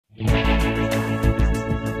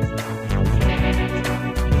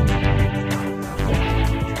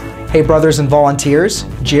Hey brothers and volunteers,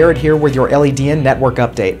 Jared here with your LEDN network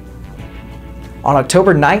update. On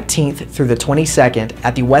October 19th through the 22nd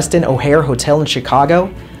at the Westin O'Hare Hotel in Chicago,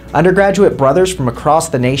 undergraduate brothers from across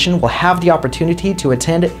the nation will have the opportunity to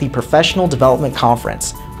attend the Professional Development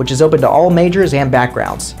Conference, which is open to all majors and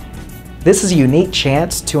backgrounds. This is a unique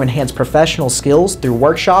chance to enhance professional skills through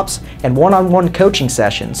workshops and one-on-one coaching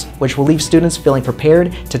sessions, which will leave students feeling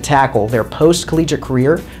prepared to tackle their post-collegiate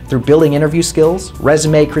career through building interview skills,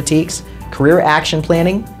 resume critiques, career action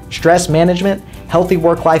planning, stress management, healthy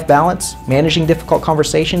work-life balance, managing difficult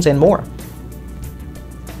conversations, and more.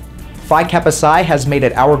 Phi Kappa Psi has made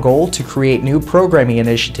it our goal to create new programming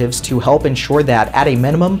initiatives to help ensure that, at a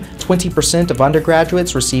minimum, 20% of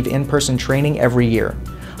undergraduates receive in-person training every year.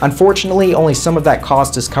 Unfortunately, only some of that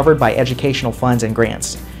cost is covered by educational funds and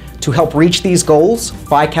grants. To help reach these goals,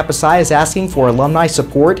 Phi Kappa Psi is asking for alumni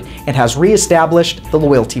support and has re-established the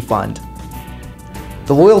Loyalty Fund.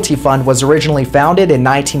 The Loyalty Fund was originally founded in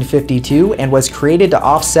 1952 and was created to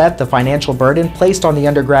offset the financial burden placed on the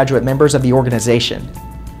undergraduate members of the organization.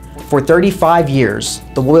 For 35 years,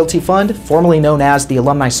 the Loyalty Fund, formerly known as the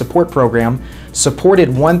Alumni Support Program, supported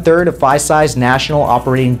 1/3 of Phi Psi's national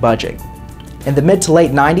operating budget. In the mid to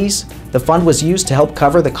late 90s, the fund was used to help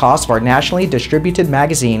cover the cost of our nationally distributed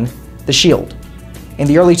magazine, The Shield. In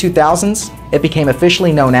the early 2000s, it became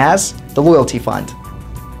officially known as the Loyalty Fund.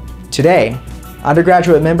 Today,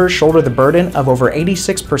 undergraduate members shoulder the burden of over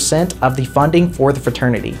 86% of the funding for the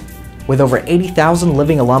fraternity. With over 80,000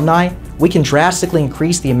 living alumni, we can drastically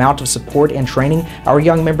increase the amount of support and training our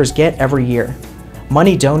young members get every year.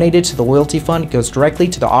 Money donated to the Loyalty Fund goes directly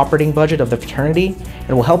to the operating budget of the fraternity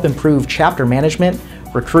and will help improve chapter management,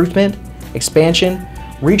 recruitment, expansion,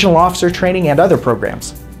 regional officer training, and other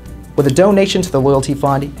programs. With a donation to the Loyalty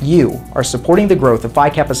Fund, you are supporting the growth of Phi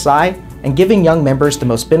Kappa Psi and giving young members the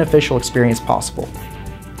most beneficial experience possible.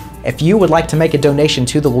 If you would like to make a donation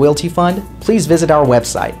to the Loyalty Fund, please visit our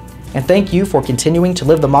website. And thank you for continuing to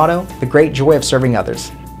live the motto, the great joy of serving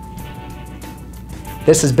others.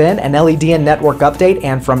 This has been an LEDN network update,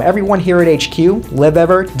 and from everyone here at HQ, live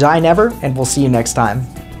ever, die never, and we'll see you next time.